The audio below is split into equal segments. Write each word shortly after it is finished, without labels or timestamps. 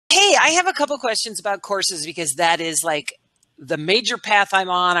I have a couple questions about courses because that is like the major path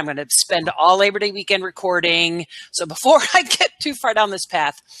I'm on. I'm going to spend all Labor Day weekend recording. So before I get too far down this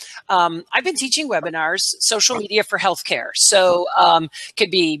path, I've been teaching webinars, social media for healthcare. So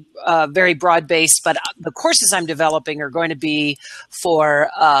could be very broad-based, but the courses I'm developing are going to be for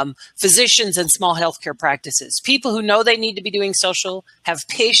physicians and small healthcare practices, people who know they need to be doing social, have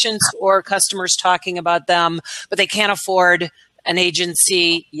patients or customers talking about them, but they can't afford an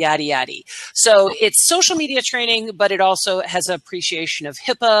agency, yada, yada. So it's social media training, but it also has an appreciation of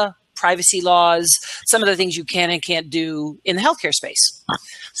HIPAA, privacy laws, some of the things you can and can't do in the healthcare space.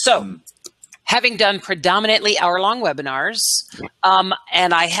 So having done predominantly hour-long webinars,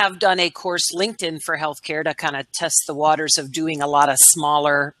 and I have done a course LinkedIn for healthcare to kind of test the waters of doing a lot of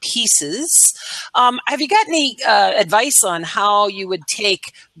smaller pieces. Have you got any advice on how you would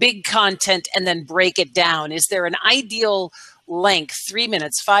take big content and then break it down? Is there an ideal length, 3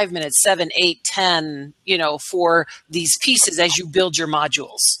 minutes, 5 minutes, 7, 8, 10, for these pieces as you build your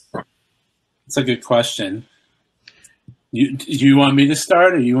modules? That's a good question. Do you want me to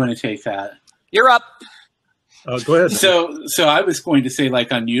start, or you want to take that? You're up. Go ahead. So I was going to say,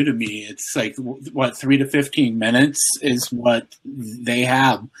 like on Udemy, it's like what 3 to 15 minutes is what they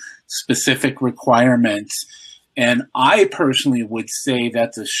have specific requirements, and I personally would say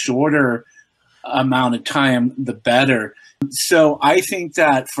that the shorter amount of time, the better. So I think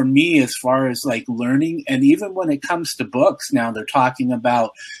that for me, as far as like learning, and even when it comes to books, now they're talking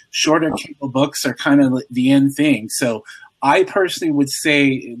about shorter Kindle books are kind of the in thing. So I personally would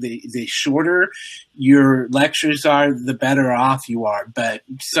say the shorter your lectures are, the better off you are. But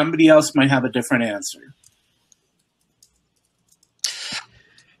somebody else might have a different answer.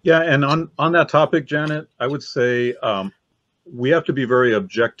 Yeah, and on that topic, Janet, I would say we have to be very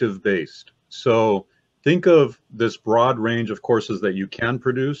objective based. So think of this broad range of courses that you can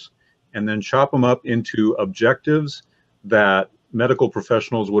produce, and then chop them up into objectives that medical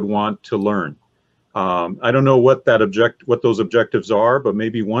professionals would want to learn. I don't know what those objectives are, but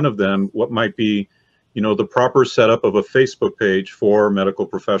maybe one of them, what might be, the proper setup of a Facebook page for medical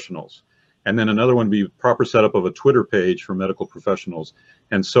professionals. And then another one would be proper setup of a Twitter page for medical professionals,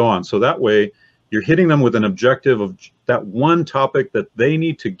 and so on. So that way, you're hitting them with an objective of that one topic that they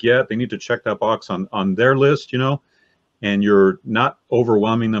need to get. They need to check that box on their list, and you're not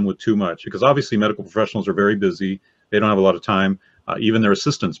overwhelming them with too much, because obviously medical professionals are very busy. They don't have a lot of time. Even their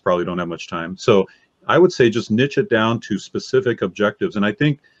assistants probably don't have much time. So I would say just niche it down to specific objectives. And I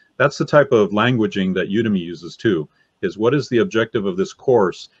think that's the type of languaging that Udemy uses too, is what is the objective of this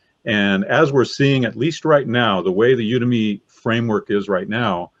course? And as we're seeing, at least right now, the way the Udemy framework is right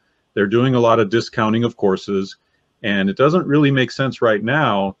now, they're doing a lot of discounting of courses, and it doesn't really make sense right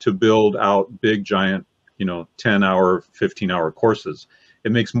now to build out big, giant, 10-hour, 15-hour courses.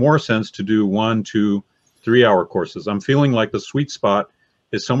 It makes more sense to do 1, 2, 3-hour courses. I'm feeling like the sweet spot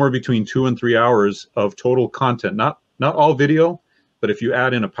is somewhere between 2 and 3 hours of total content, not all video, but if you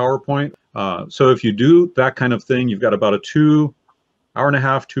add in a PowerPoint. So if you do that kind of thing, you've got about a 2.5,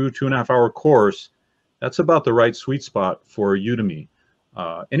 2.5 hour course. That's about the right sweet spot for Udemy.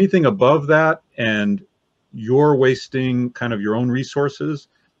 Anything above that, and you're wasting kind of your own resources,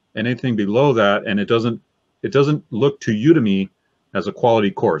 and anything below that, and it doesn't look to Udemy as a quality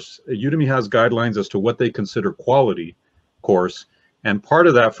course. Udemy has guidelines as to what they consider quality course, and part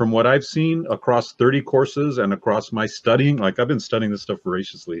of that, from what I've seen across 30 courses and across my studying, like I've been studying this stuff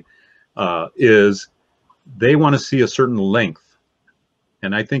voraciously, is they want to see a certain length,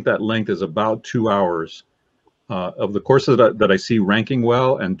 and I think that length is about 2 hours. Of the courses that I see ranking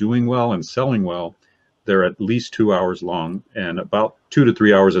well and doing well and selling well, they're at least 2 hours long, and about 2 to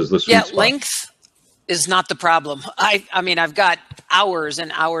 3 hours is the sweet spot. Length is not the problem. I mean, I've got hours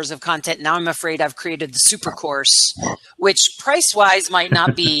and hours of content. Now I'm afraid I've created the super course, which price-wise might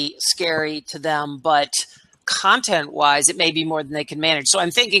not be scary to them, but content-wise, it may be more than they can manage. So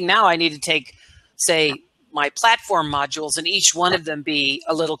I'm thinking now I need to take, say, my platform modules and each one of them be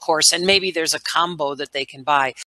a little course, and maybe there's a combo that they can buy.